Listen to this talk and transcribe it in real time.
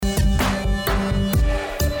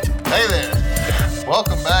Hey there.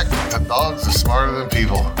 Welcome back to Dogs Are Smarter Than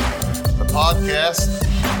People, the podcast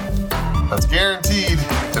that's guaranteed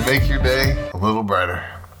to make your day a little brighter.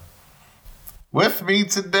 With me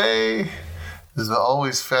today is the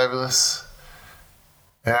always fabulous,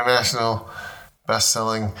 international,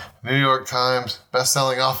 best-selling, New York Times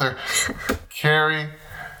best-selling author, Carrie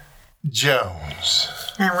Jones.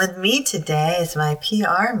 And with me today is my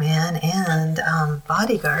PR man and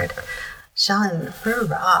bodyguard, Sean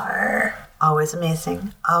Farrar. Always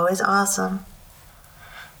amazing, always awesome.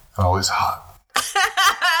 Always hot.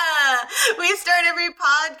 We start every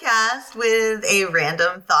podcast with a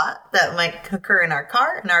random thought that might occur in our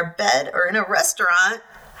car, in our bed, or in a restaurant.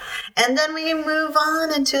 And then we move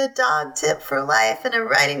on into a dog tip for life and a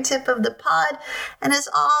writing tip of the pod. And it's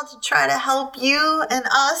all to try to help you and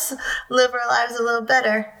us live our lives a little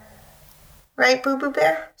better. Right, Boo Boo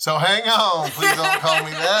Bear? So hang on. Please don't call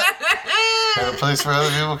me that. And a place where other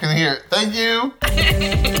people can hear it. Thank you.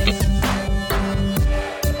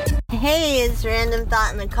 Hey, it's random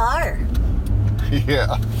thought in the car.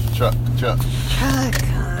 Yeah. Truck. Truck.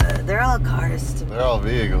 They're all cars to me. They're all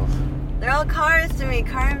vehicles. They're all cars to me.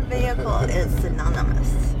 Car and vehicle is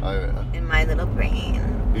synonymous. I know. In my little brain.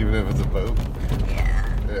 Even if it's a boat? Yeah.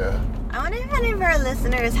 Yeah. I wonder if any of our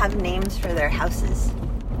listeners have names for their houses.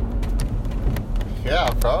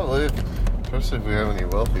 Yeah, probably. Especially if we have any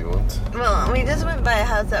wealthy ones. Well, we just went by a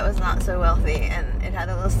house that was not so wealthy, and it had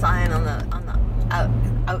a little sign on the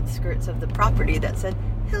outskirts of the property that said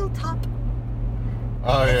Hilltop.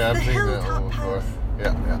 Oh, It's yeah, I've the seen that Hilltop one before. house.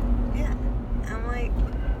 Yeah. Yeah. I'm like...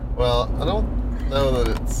 Well, I don't know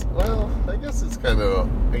that it's... Well, I guess it's kind of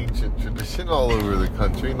an ancient tradition all over the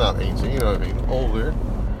country. Not ancient, you know what I mean? Older.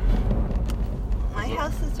 My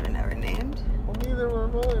houses were never named. Well, neither were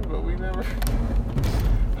mine, but we never...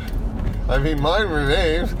 I mean, mine were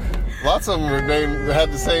named. Lots of them were named,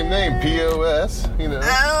 had the same name, P.O.S., you know.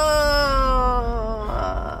 Oh.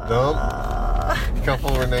 Dump. A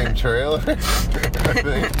couple were named Trailer, I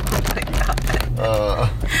think. Oh my God.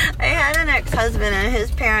 I had an ex-husband and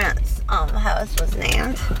his parents' house was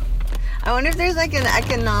named. I wonder if there's like an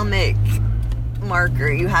economic marker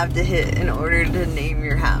you have to hit in order to name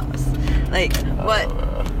your house. Like,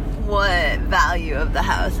 what value of the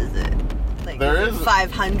house is it? Like, there is it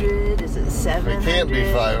 500? Is it 700? It can't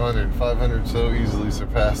be 500. 500 so easily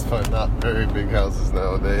surpassed by not very big houses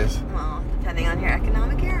nowadays. Well, depending on your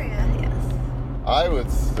economic area, yes. I would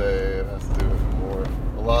say it has to do with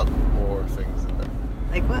a lot more things in there.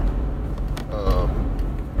 Like what?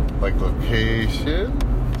 Like location,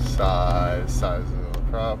 size of the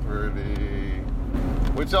property,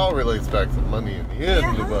 which all relates back to money in the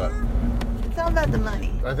end, but it's all about the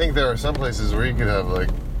money. I think there are some places where you could have like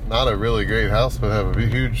not a really great house, but have a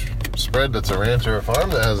huge spread that's a ranch or a farm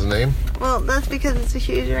that has a name. Well, that's because it's a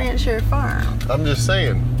huge ranch or a farm. I'm just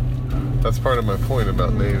saying. That's part of my point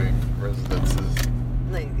about naming residences.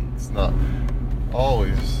 Like, it's not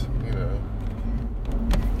always, you know.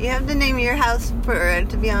 You have to name your house for it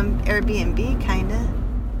to be on Airbnb, kinda.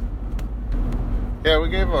 Yeah, we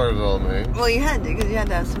gave ours all names. Well, you had to, because you had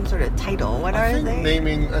to have some sort of title. What are they?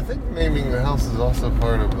 I think naming the house is also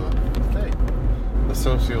part of the thing. The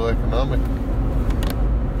socioeconomic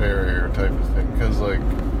barrier type of thing. Because, like,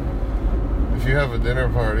 if you have a dinner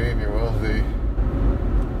party and you're wealthy,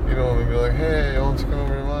 you don't want to be like, hey, why don't you come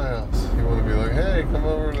over to my house? You want to be like, hey,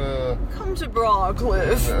 come to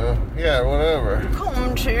Broadcliff. You know, yeah, whatever.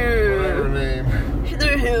 Come to whatever name.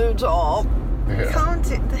 the Hilltop. Yeah. Come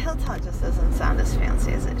to the Hilltop. Just doesn't sound as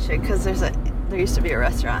fancy as it should, because there used to be a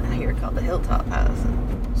restaurant here called the Hilltop House.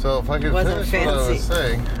 So if I could wasn't finish what I was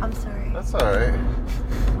saying. I'm sorry. That's alright.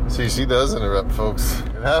 See, she does interrupt, folks.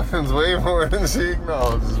 It happens way more than she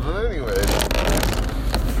acknowledges. But anyway,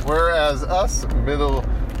 whereas us middle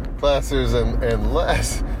classers and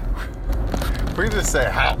less, we just say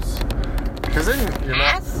house. Because then you're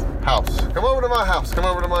not... House. Come over to my house. Come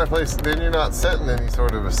over to my place. Then you're not setting any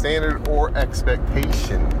sort of a standard or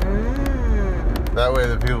expectation. That way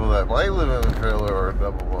the people that might live in a trailer or a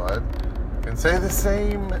double wide can say the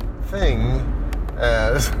same thing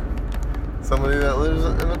as somebody that lives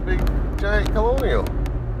in a big, giant colonial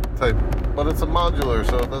type. But it's a modular,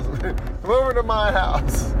 so it doesn't... Come over to my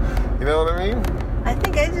house. You know what I mean? I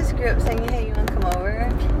think I just grew up saying, hey, you want to come over?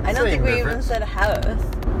 I don't think we even said a house.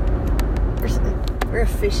 We're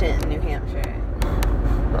efficient in New Hampshire.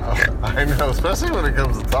 I know, especially when it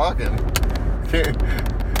comes to talking. We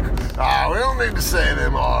don't need to say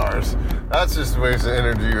them R's. That's just a waste of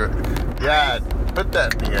energy. Yeah, put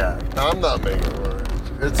that in the yad. I'm not making words.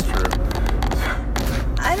 It's true.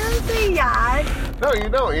 I don't say yad.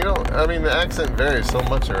 No, you don't. I mean, the accent varies so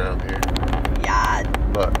much around here.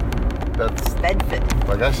 Yad. But That's Bedford.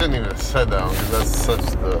 like I shouldn't even have said that one because that's such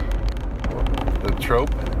the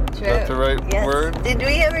trope. Is that the right word? Did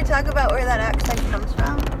we ever talk about where that accent comes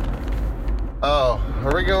from? Oh,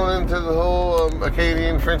 are we going into the whole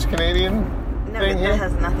Acadian, French Canadian thing here? No, that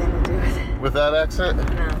has nothing to do with it. With that accent?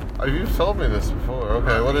 No. Oh, you've told me this before.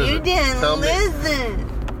 Okay, what is it? You didn't Tell listen.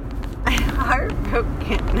 I'm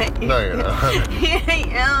heartbroken. No, you're not. Yeah, I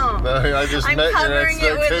am. No, I just I'm met your covering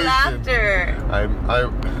it with expectation.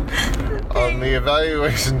 laughter. On the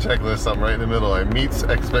evaluation checklist, I'm right in the middle. I meets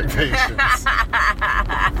expectations.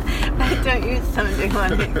 Why don't you someday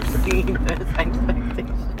want to exceed those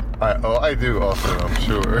expectations? I do also, I'm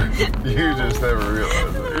sure. You just never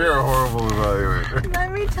realize it. You're a horrible evaluator.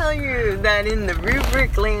 Let me tell you that in the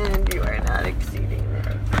rubric land, you are not exceeding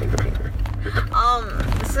their expectations.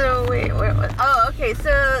 So wait, oh, okay.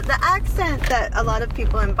 So the accent that a lot of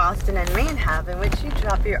people in Boston and Maine have, in which you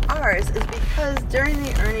drop your R's, is because during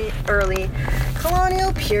the early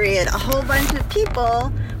colonial period, a whole bunch of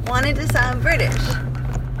people wanted to sound British.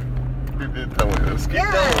 You did tell me this. Keep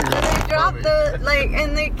Yeah, going. so they dropped the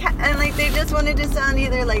they just wanted to sound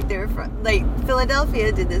either like they were from, like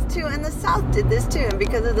Philadelphia did this too, and the South did this too, and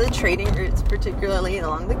because of the trading routes, particularly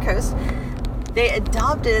along the coast, they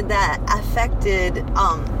adopted that affected,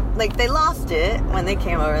 like they lost it when they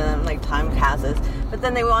came over them, like time passes, but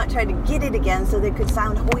then they tried to get it again so they could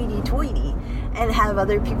sound hoity-toity and have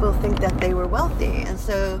other people think that they were wealthy. And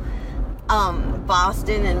so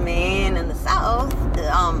Boston and Maine and the South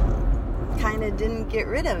kind of didn't get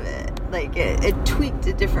rid of it. Like it tweaked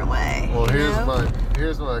a different way. Well,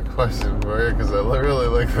 here's my question for you, because I really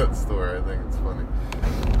like that story. I think it's funny.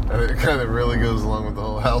 And it kind of really goes along with the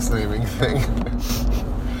whole house naming thing.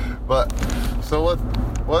 But, so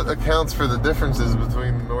what accounts for the differences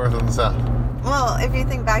between the North and the South? Well, if you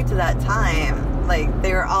think back to that time, like,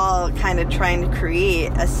 they were all kind of trying to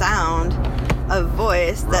create a sound, a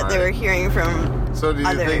voice that they were hearing from so do you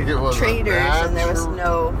other think it was traders, and there was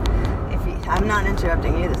no... I'm not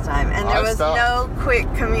interrupting you this time. And there was no quick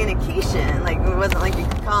communication. Like, it wasn't like you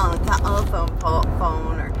could call on the telephone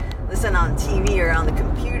phone or listen on TV or on the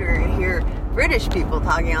computer and hear British people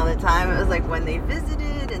talking all the time. It was like when they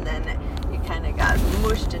visited, and then you kind of got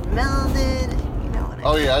mushed and melded. You know what I mean?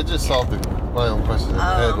 Oh, yeah, I just solved my own question in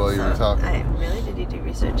my head while you were talking. Really? Did you do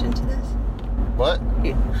research into this? What?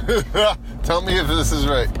 Tell me if this is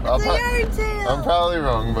right. I'm probably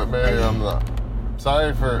wrong, but maybe I'm not.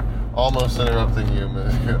 Sorry for almost interrupting you a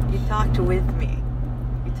minute ago. You talked with me.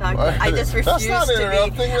 I just refuse That's not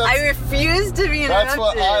interrupting. I refuse to be interrupted. That's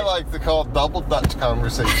what I like to call double Dutch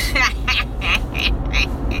conversation.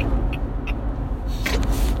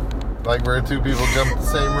 Like where two people jump the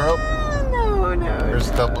same rope? No. There's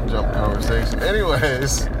double jump conversation.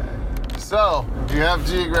 Anyways, so you have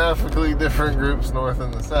geographically different groups, North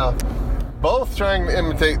and the South, both trying to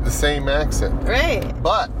imitate the same accent. Right.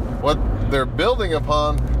 But what they're building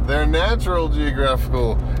upon their natural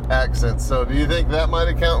geographical accents. So do you think that might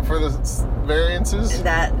account for the variances?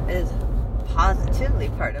 That is positively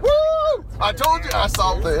part of it. Woo! I told you I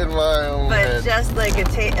solved it in my own head. But just like a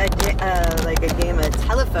game of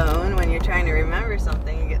telephone, when you're trying to remember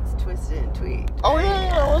something, it gets twisted and tweaked. Oh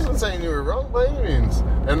yeah, I wasn't saying you were wrong by any means.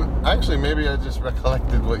 And actually, maybe I just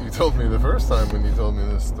recollected what you told me the first time when you told me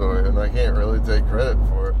this story, and I can't really take credit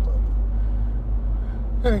for it.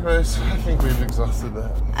 But anyways, I think we've exhausted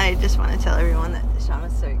that. I just want to tell everyone that Sean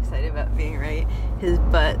was so excited about being right. His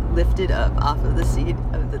butt lifted up off of the seat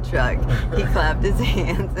of the truck. He clapped his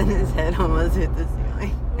hands and his head almost hit the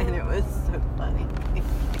ceiling. And it was so funny.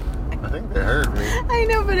 I think they heard me. I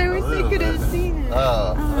know, but I wish they could have seen it.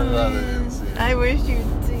 Oh, I'm glad they didn't see it. I wish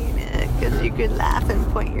you'd seen it, because you could laugh and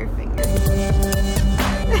point your finger.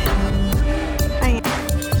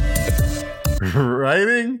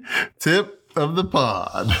 Writing tip of the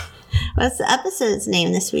pod. What's the episode's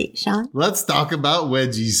name this week, Sean? Let's talk about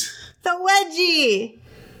wedgies. The wedgie!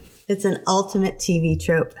 It's an ultimate TV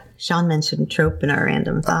trope. Sean mentioned trope in our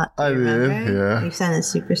random thought. I did, yeah. You sounded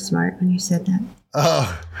super smart when you said that.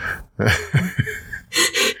 Oh.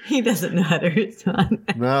 He doesn't know how to respond.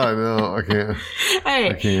 No, I know. I can't. All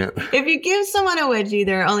right. I can't. If you give someone a wedgie,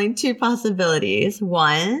 there are only two possibilities.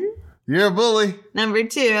 One. You're a bully. Number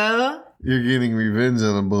two. You're getting revenge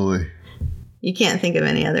on a bully. You can't think of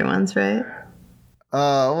any other ones, right?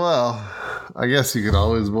 Well, I guess you could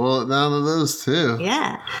always boil it down to those two.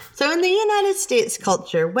 Yeah. So in the United States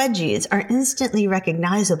culture, wedgies are instantly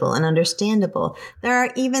recognizable and understandable. There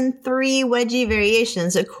are even 3 wedgie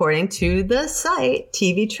variations according to the site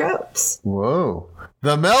TV Tropes. Whoa.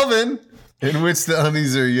 The Melvin. in which the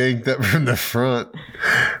undies are yanked up from the front.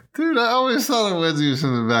 Dude, I always thought a wedgie was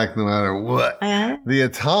from the back no matter what. The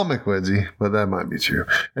atomic wedgie, but that might be true.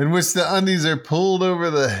 In which the undies are pulled over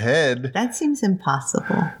the head. That seems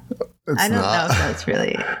impossible. I don't know if that's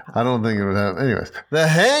really... I don't think it would happen. Anyways, the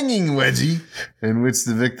hanging wedgie, in which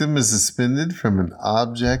the victim is suspended from an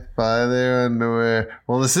object by their underwear.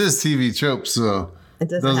 Well, this is TV tropes, so it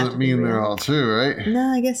doesn't mean they're all true, right? No,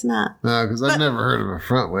 I guess not. No, because I've never heard of a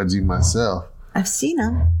front wedgie myself. I've seen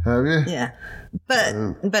them. Have you? Yeah. But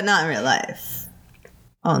not in real life.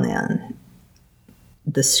 Only on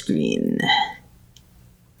the screen.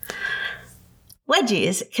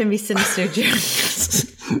 Wedgies can be sinister jokes.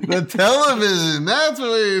 The television, that's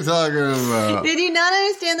what you're talking about. Did you not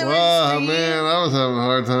understand the word screen? Wow, man, I was having a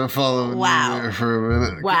hard time following you there for a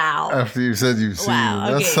minute. Wow. After you said you've seen them.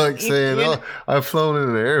 Okay. That's like saying, oh, I've flown in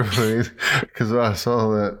an airplane because I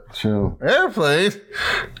saw that show. Airplane?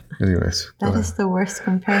 Anyways. That is the worst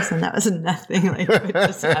comparison. That was nothing like what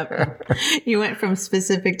just happened. You went from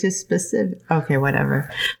specific to specific. Okay, whatever.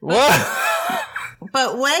 What?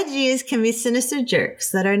 But wedgies can be sinister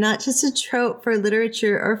jerks that are not just a trope for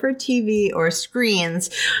literature or for TV or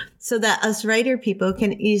screens, so that us writer people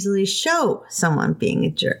can easily show someone being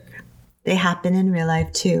a jerk. They happen in real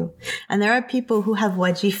life too. And there are people who have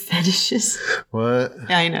wedgie fetishes. What?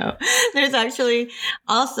 I know. There's actually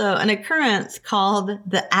also an occurrence called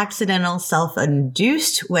the accidental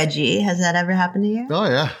self-induced wedgie. Has that ever happened to you? Oh,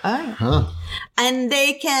 yeah. Oh, yeah. Huh. And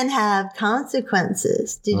they can have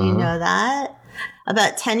consequences. Did you know that?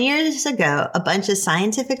 About 10 years ago, a bunch of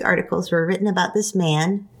scientific articles were written about this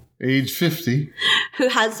man. Age 50. Who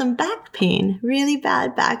had some back pain, really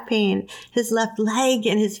bad back pain. His left leg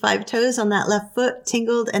and his 5 toes on that left foot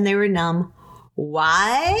tingled and they were numb.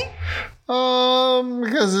 Why?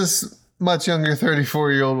 Because his much younger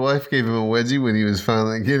 34-year-old wife gave him a wedgie when he was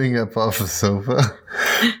finally getting up off the sofa.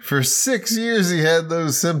 For 6 years, he had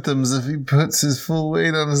those symptoms if he puts his full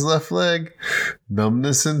weight on his left leg.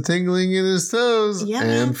 Numbness and tingling in his toes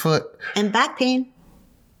and foot. And back pain.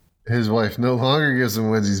 His wife no longer gives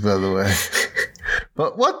him wedgies, by the way.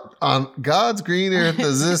 But what on God's green earth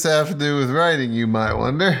does this have to do with writing, you might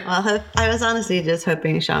wonder? Well, I was honestly just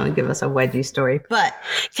hoping Sean would give us a wedgie story. But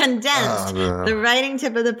condensed, the writing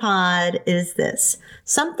tip of the pod is this.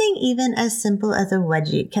 Something even as simple as a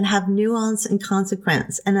wedgie can have nuance and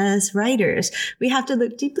consequence. And as writers, we have to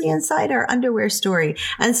look deeply inside our underwear story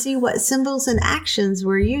and see what symbols and actions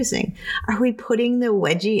we're using. Are we putting the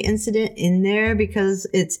wedgie incident in there because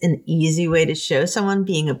it's an easy way to show someone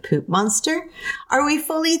being a poop monster? Are we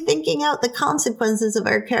fully thinking out the consequences of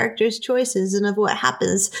our characters' choices and of what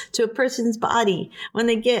happens to a person's body when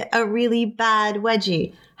they get a really bad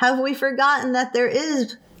wedgie? Have we forgotten that there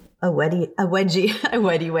is a wedgie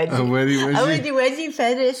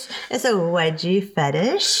fetish? It's a wedgie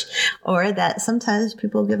fetish, or that sometimes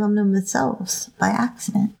people give them to themselves by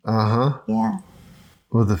accident. Yeah.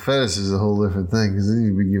 Well, the fetish is a whole different thing because then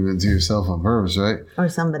you'd be giving it to yourself on purpose, right? Or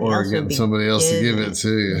somebody else. Or getting somebody else to give it to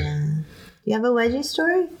you. Yeah. Do you have a wedgie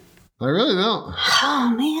story? I really don't. Oh,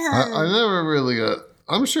 man. I never really got...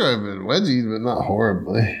 I'm sure I've been wedgied, but not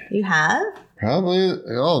horribly. You have? Probably.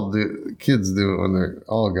 Kids do it when they're...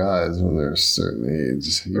 All guys when they're a certain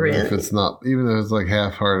age. Even if it's not... Even if it's like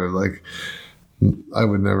half-hearted. Like, I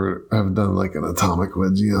would never have done like an atomic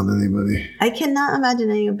wedgie on anybody. I cannot imagine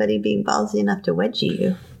anybody being ballsy enough to wedgie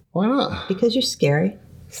you. Why not? Because you're scary.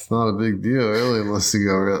 It's not a big deal, really, unless you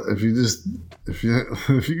go... If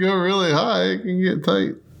you go really high, it can get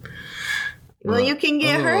tight. Well, you can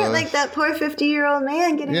get hurt like that poor 50-year-old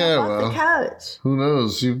man getting up off the couch. Who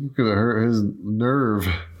knows? You could have hurt his nerve.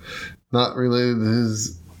 Not related to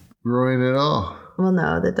his groin at all. Well,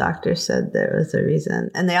 no, the doctor said there was a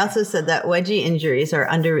reason. And they also said that wedgie injuries are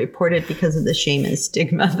underreported because of the shame and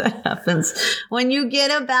stigma that happens when you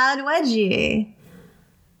get a bad wedgie.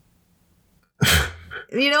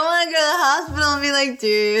 You don't want to go to the hospital and be like,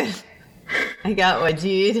 dude, I got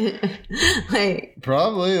wedgied.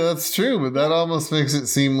 Probably, that's true, but that almost makes it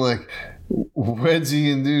seem like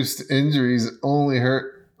wedgie-induced injuries only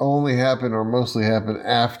happen or mostly happen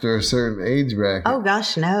after a certain age bracket. Oh,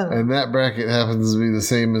 gosh, no. And that bracket happens to be the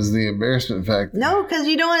same as the embarrassment factor. No, because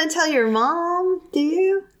you don't want to tell your mom, do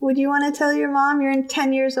you? Would you want to tell your mom you're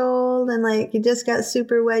 10 years old and like you just got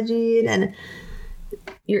super wedgied and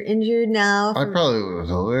you're injured now? I probably would have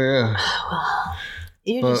told her, yeah. Well,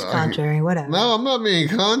 you're just contrary, whatever. No, I'm not being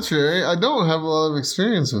contrary. I don't have a lot of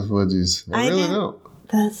experience with wedgies. I really don't.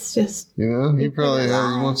 That's just... You probably have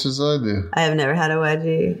as much as I do. I have never had a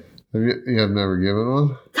wedgie. You have never given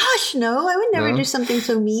one? Gosh, no. I would never do something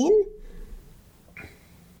so mean.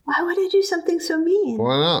 Why would I do something so mean?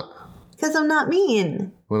 Why not? Because I'm not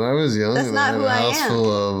mean. When I was young, That's and not I had who a I house am.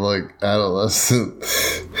 full of like adolescent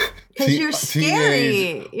Because you're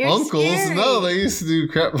scary. You're uncles. scary. No, they used to do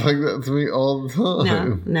crap like that to me all the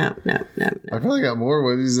time. No. I probably got more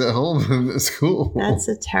wedgies at home than at school. That's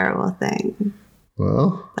a terrible thing.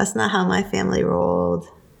 Well, that's not how my family rolled.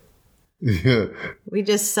 Yeah. We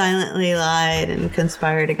just silently lied and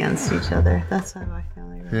conspired against each other. That's how my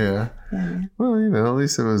family rolled. Yeah. Yeah. Well, at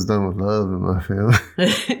least it was done with love in my family.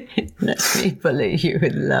 Let me bully you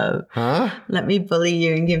with love. Huh? Let me bully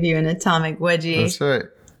you and give you an atomic wedgie. That's right.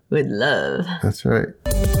 With love. That's right.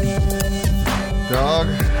 Dog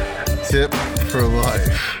tip for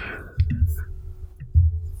life.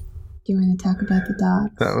 Do you want to talk about the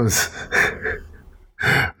dog? That was...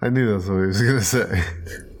 I knew that's what he was going to say.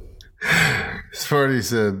 Sparty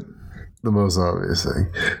said the most obvious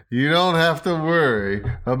thing. You don't have to worry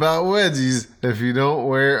about wedgies if you don't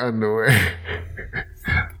wear underwear.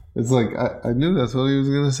 It's like, I knew that's what he was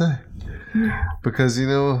going to say. Because,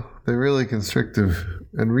 they're really constrictive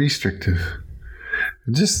and restrictive.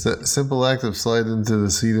 Just that simple act of sliding into the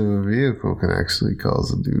seat of a vehicle can actually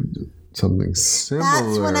cause a dude something similar.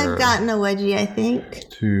 That's when I've gotten a wedgie, I think.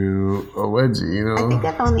 To a wedgie, I think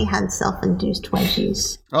I've only had self-induced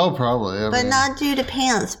wedgies. Oh, probably. But not due to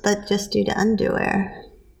pants, but just due to underwear.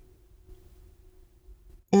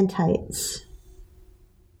 And tights.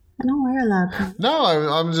 I don't wear a lot of pants. No,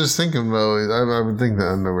 I'm just thinking, though, I would think the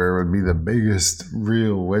underwear would be the biggest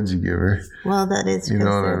real wedgie giver. Well, that is because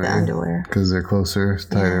they're the underwear. Because they're closer,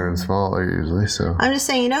 tighter, and smaller usually, so. I'm just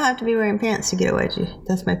saying, you don't have to be wearing pants to get a wedgie.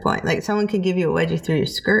 That's my point. Like, someone could give you a wedgie through your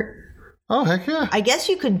skirt. Oh, heck yeah. I guess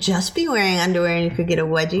you could just be wearing underwear and you could get a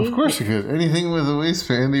wedgie. Of course you could. Anything with a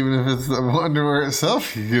waistband, even if it's the underwear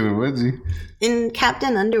itself, you get a wedgie. In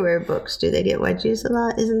Captain Underwear books, do they get wedgies a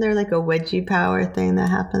lot? Isn't there like a wedgie power thing that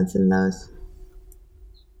happens in those?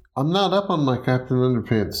 I'm not up on my Captain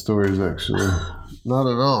Underpants stories, actually. Not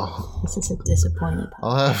at all. This is a disappointing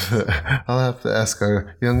podcast. I'll have to ask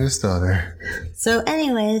our youngest daughter. So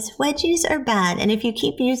anyways, wedgies are bad. And if you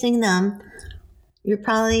keep using them, you're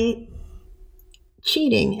probably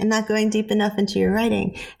cheating and not going deep enough into your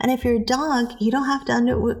writing. And if you're a dog, you don't have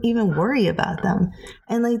to even worry about them.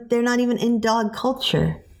 And like, they're not even in dog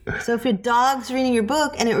culture. So if your dog's reading your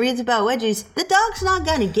book and it reads about wedgies, the dog's not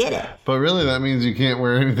going to get it. But really, that means you can't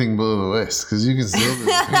wear anything below the waist because you can still do it.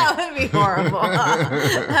 That would be horrible.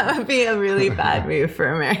 That would be a really bad move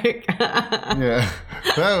for America. Yeah.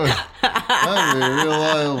 That would be a real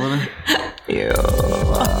eye-opener.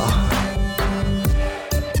 Wow.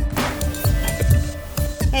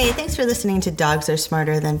 Hey, thanks for listening to Dogs Are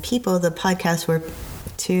Smarter Than People, the podcast where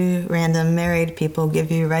two random married people give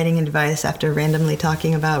you writing advice after randomly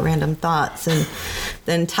talking about random thoughts and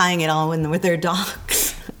then tying it all in with their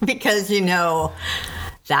dogs. Because,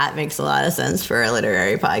 that makes a lot of sense for a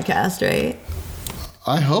literary podcast, right?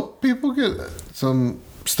 I hope people get some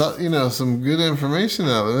stuff, some good information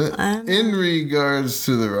out of it in regards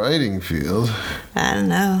to the writing field. I don't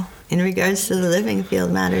know. In regards to the living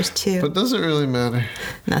field matters too. But does it really matter?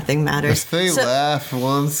 Nothing matters. If they laugh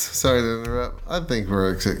once, sorry to interrupt, I think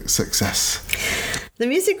we're a success. The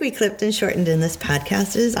music we clipped and shortened in this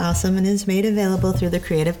podcast is awesome and is made available through the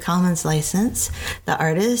Creative Commons license. The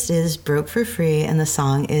artist is Broke for Free and the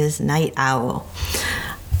song is Night Owl.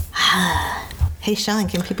 Hey, Sean,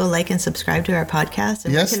 can people like and subscribe to our podcast?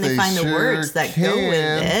 And yes, where can they find the words that go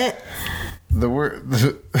with it? The word...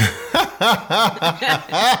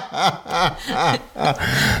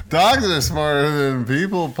 Dogs Are Smarter Than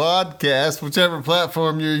People podcast, whichever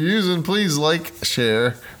platform you're using, please like,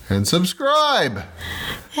 share, and subscribe.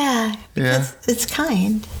 Yeah, because it's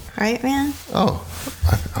kind, right, man? Oh,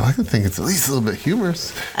 I like to think it's at least a little bit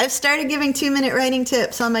humorous. I've started giving 2-minute writing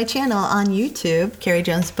tips on my channel on YouTube, Carrie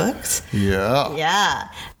Jones Books. Yeah. Yeah.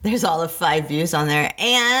 There's all of 5 views on there.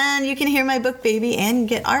 And you can hear my book, Baby, and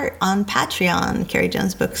get art on Patreon, Carrie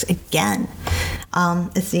Jones Books again.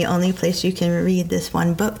 It's the only place you can read this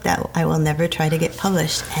one book that I will never try to get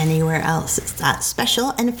published anywhere else. It's that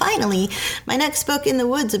special. And finally, my next book, In the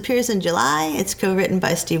Woods, appears in July. It's co-written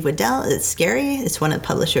by Steve Waddell. It's scary. It's one of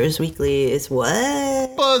Publishers Weekly's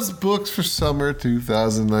what? Buzz Books for Summer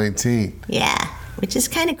 2019. Yeah. Which is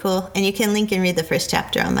kind of cool. And you can link and read the first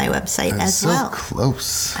chapter on my website as well. So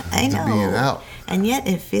close. I know. To being out. And yet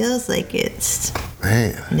it feels like it's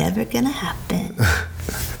never going to happen.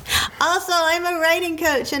 Also, I'm a writing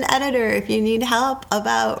coach and editor. If you need help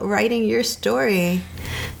about writing your story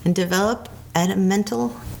and develop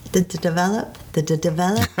The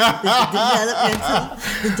development.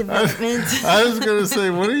 I was going to say,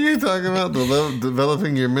 what are you talking about?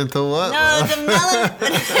 Developing your mental what? No, I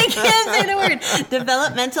can't say the word.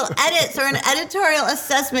 Developmental edits or an editorial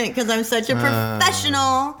assessment because I'm such a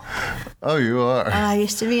professional. Oh, you are. I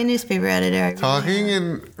used to be a newspaper editor. Talking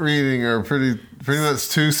and reading are pretty much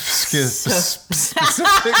two specific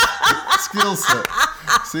skill sets.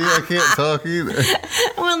 See, I can't talk either.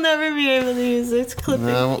 We'll never be able to use this clip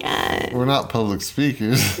again. We're not public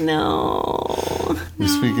speakers. No. We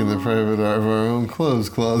speak in the private of our own clothes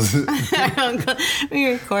closet.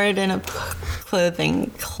 We record in a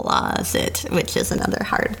clothing closet, which is another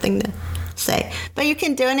hard thing to say. But you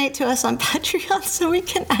can donate to us on Patreon so we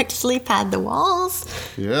can actually pad the walls.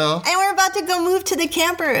 Yeah. And we're about to go move to the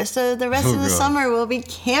camper, so the rest of the summer will be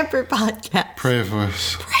camper podcast. Pray for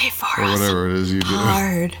us. Pray for or us. Or whatever it is you do.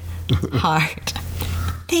 Hard.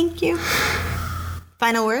 Thank you.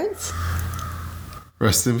 Final words?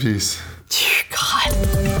 Rest in peace.